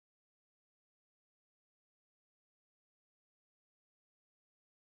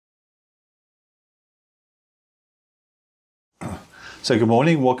So good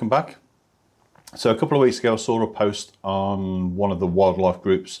morning, welcome back. So a couple of weeks ago I saw a post on one of the wildlife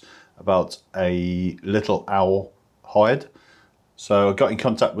groups about a little owl hired. So I got in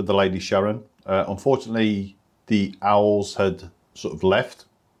contact with the lady Sharon. Unfortunately, the owls had sort of left.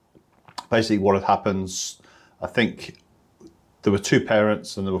 Basically what had happened, I think there were two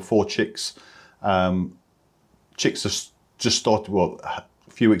parents and there were 4 chicks. Chicks just started, well, a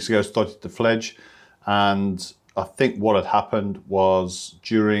few weeks ago started to fledge, and I think what had happened was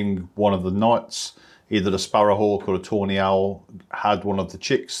during one of the nights, either the Sparrow Hawk or a tawny owl had one of the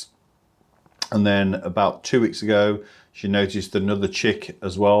chicks. And then about 2 weeks ago, she noticed another chick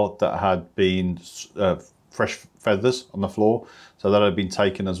as well that had been fresh feathers on the floor. So that had been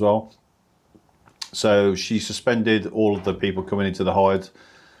taken as well. So she suspended all of the people coming into the hide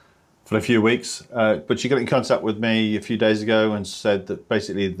for a few weeks. But she got in contact with me a few days ago and said that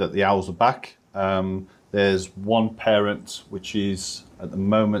basically that the owls are back. There's one parent which is at the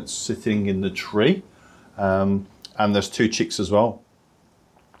moment sitting in the tree, and there's 2 chicks as well.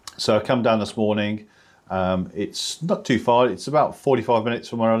 So I come down this morning. It's not too far. It's about 45 minutes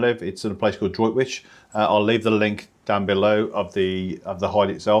from where I live. It's in a place called Droitwich. I'll leave the link down below of the hide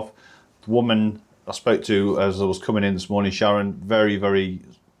itself. The woman I spoke to as I was coming in this morning, Sharon, very, very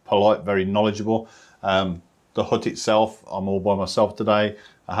polite, very knowledgeable. The hut itself, I'm all by myself today.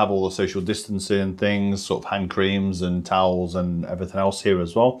 I have all the social distancing things, sort of hand creams and towels and everything else here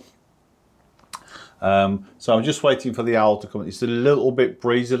as well. So I'm just waiting for the owl to come. It's a little bit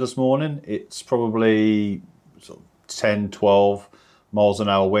breezy this morning. It's probably sort of 10, 12 miles an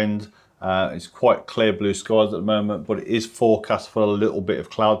hour wind. It's quite clear blue skies at the moment, but it is forecast for a little bit of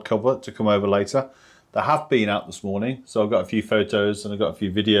cloud cover to come over later. They have been out this morning, so I've got a few photos and I've got a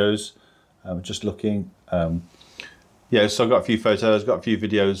few videos. Just looking. Yeah, so I've got a few photos, got a few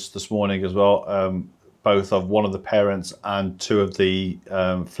videos this morning as well, both of one of the parents and 2 of the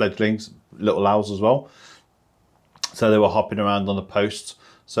fledglings, little owls as well. So they were hopping around on the posts.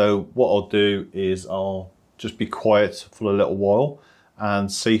 So what I'll do is I'll just be quiet for a little while and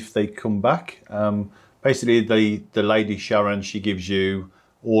see if they come back. Basically, the lady Sharon, she gives you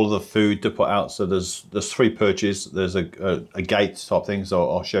all of the food to put out. So there's 3 perches. There's a gate type thing, so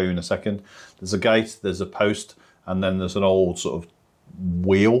I'll show you in a second. There's a gate, there's a post, and then there's an old sort of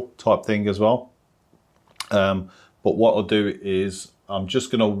wheel type thing as well. But what I'll do is I'm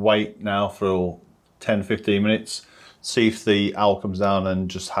just gonna wait now for 10-15 minutes, see if the owl comes down and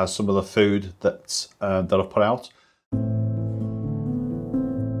just has some of the food that I've put out.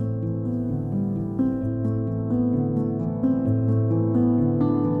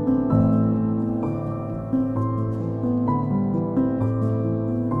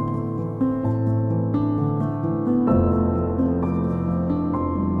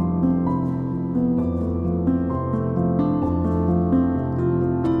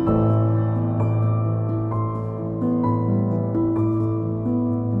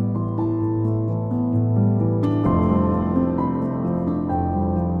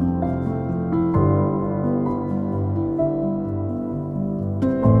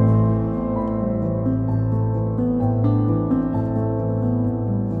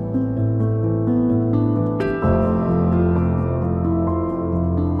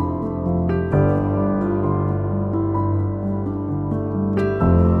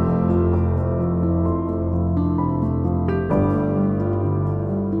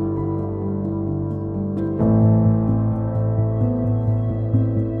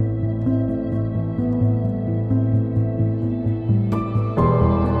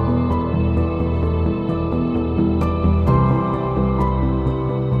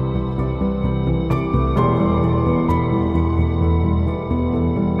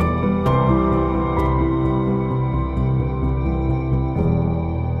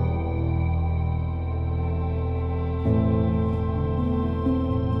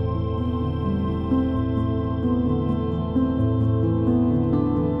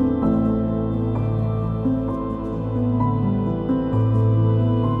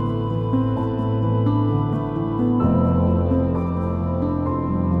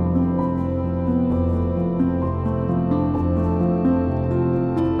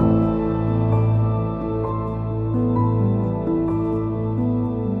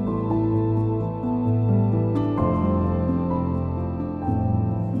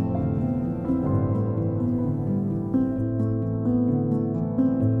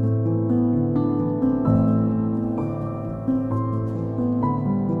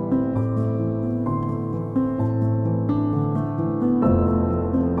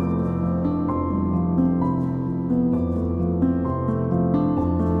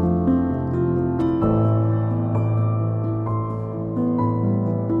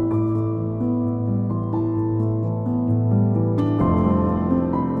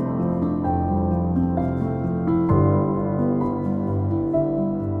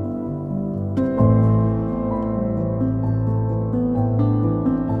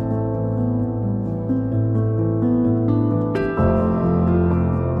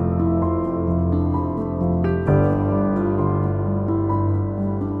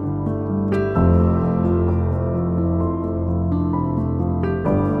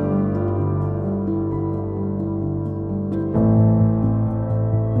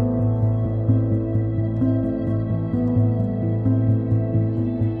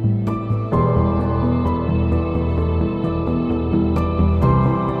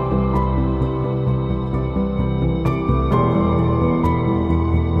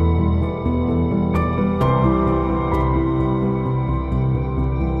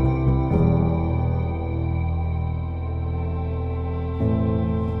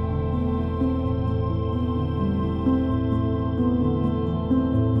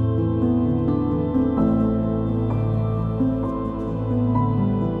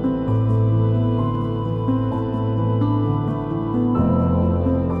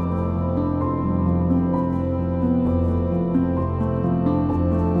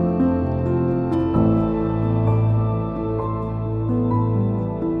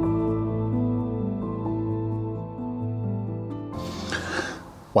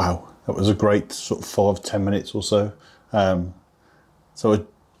 Wow, that was a great sort of 5-10 minutes or so. So I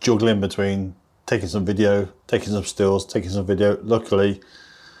juggling between taking some video, taking some stills, taking some video. Luckily,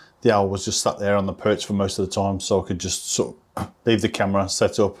 the owl was just sat there on the perch for most of the time, so I could just sort of leave the camera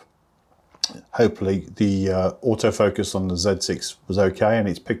set up. Hopefully the autofocus on the Z6 was okay and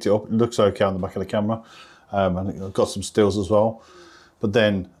it's picked it up. It looks okay on the back of the camera. And I've got some stills as well. But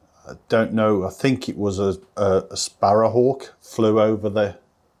then, I don't know, I think it was a Sparrow Hawk flew over there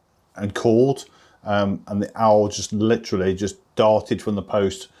and called. And the owl just literally just darted from the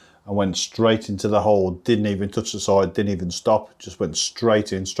post and went straight into the hole, didn't even touch the side, didn't even stop, just went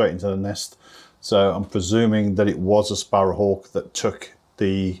straight into the nest. So I'm presuming that it was a Sparrow Hawk that took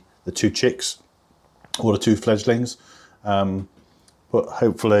the 2 chicks or the 2 fledglings. But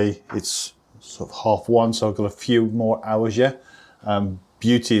hopefully it's sort of 1:30, so I've got a few more hours yet.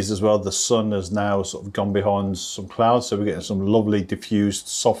 Beauty is as well, the sun has now sort of gone behind some clouds, so we're getting some lovely diffused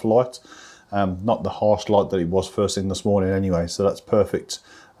soft light. Not the harsh light that it was first thing this morning anyway, so that's perfect.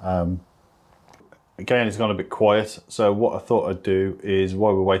 Again, it's gone a bit quiet, so what I thought I'd do is,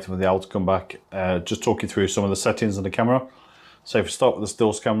 while we're waiting for the owl to come back, just talk you through some of the settings on the camera. So if we start with the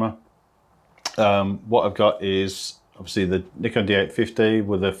stills camera, what I've got is obviously the Nikon D850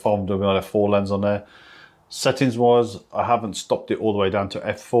 with a 5mm f4 lens on there. Settings wise, I haven't stopped it all the way down to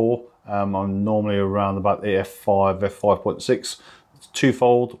f4. I'm normally around about the f5, f5.6. It's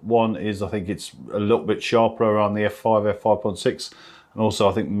twofold. One is I think it's a little bit sharper around the f5, f5.6. And also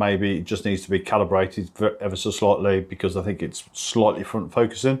I think maybe it just needs to be calibrated ever so slightly because I think it's slightly front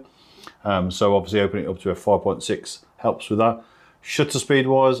focusing. So obviously opening it up to f5.6 helps with that. Shutter speed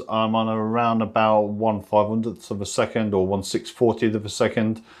wise, I'm on around about 1/500th of a second or 1/640th of a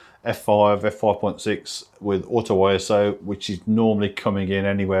second. f5, f5.6 with auto ISO, which is normally coming in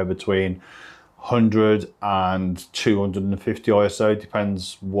anywhere between 100 and 250 ISO,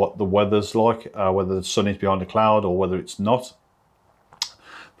 depends what the weather's like, whether the sun is behind a cloud or whether it's not.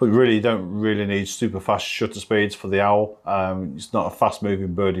 But really, you don't really need super fast shutter speeds for the owl. It's not a fast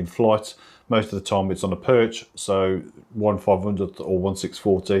moving bird in flight. Most of the time it's on a perch, so 1/500th or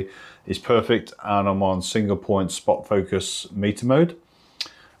 1/640 is perfect, and I'm on single point spot focus meter mode.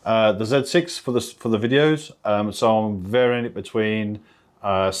 The Z6 for the videos, so I'm varying it between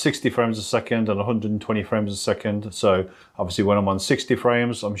 60 frames a second and 120 frames a second. So obviously when I'm on 60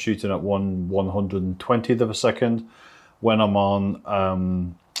 frames, I'm shooting at 1/120th of a second. When I'm on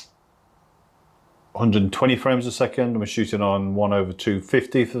 120 frames a second, I'm shooting on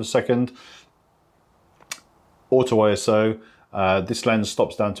 1/250th of a second. Auto ISO, this lens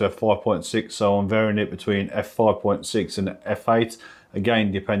stops down to f5.6, so I'm varying it between f5.6 and f8,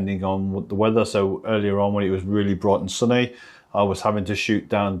 again depending on what the weather. So earlier on when it was really bright and sunny, I was having to shoot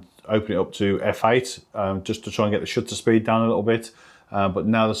down, open it up to f8 just to try and get the shutter speed down a little bit. But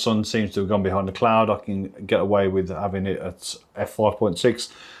now the sun seems to have gone behind the cloud, I can get away with having it at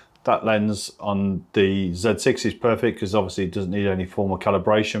f5.6. That lens on the Z6 is perfect because obviously it doesn't need any form of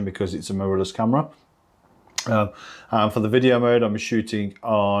calibration because it's a mirrorless camera. And for the video mode, I'm shooting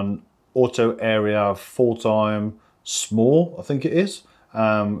on auto area full-time small, I think it is.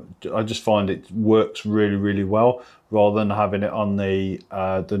 I just find it works really well rather than having it on the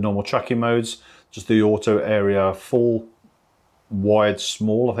normal tracking modes. Just the auto area full wide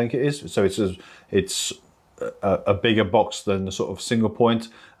small, I think it is. So it's a bigger box than the sort of single point,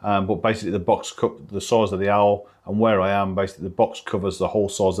 but basically the box the size of the owl and where I am, basically the box covers the whole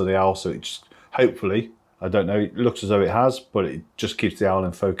size of the owl. So it just, hopefully, I don't know, it looks as though it has, but it just keeps the owl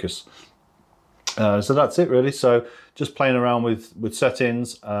in focus. So that's it really. So just playing around with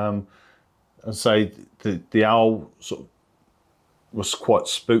settings. And say the owl sort of was quite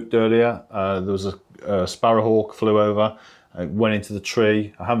spooked earlier. There was a Sparrow Hawk flew over, went into the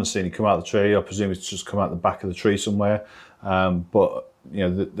tree. I haven't seen it come out of the tree. I presume it's just come out the back of the tree somewhere. But you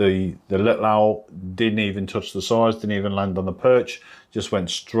know, the little owl didn't even touch the sides, didn't even land on the perch, just went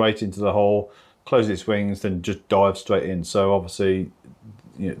straight into the hole, closed its wings, then just dived straight in. So obviously,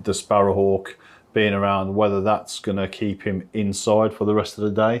 you know, the Sparrow Hawk being around, whether that's going to keep him inside for the rest of the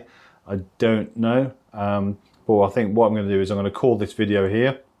day, I don't know. But I think what I'm going to do is I'm going to call this video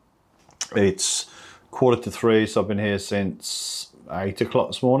here. It's 2:45, so I've been here since 8 o'clock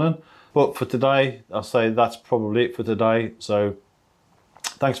this morning. But for today, I'll say that's probably it for today. So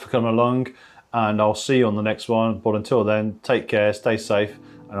thanks for coming along, and I'll see you on the next one. But until then, take care, stay safe,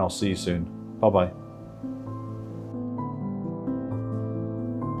 and I'll see you soon. Bye-bye.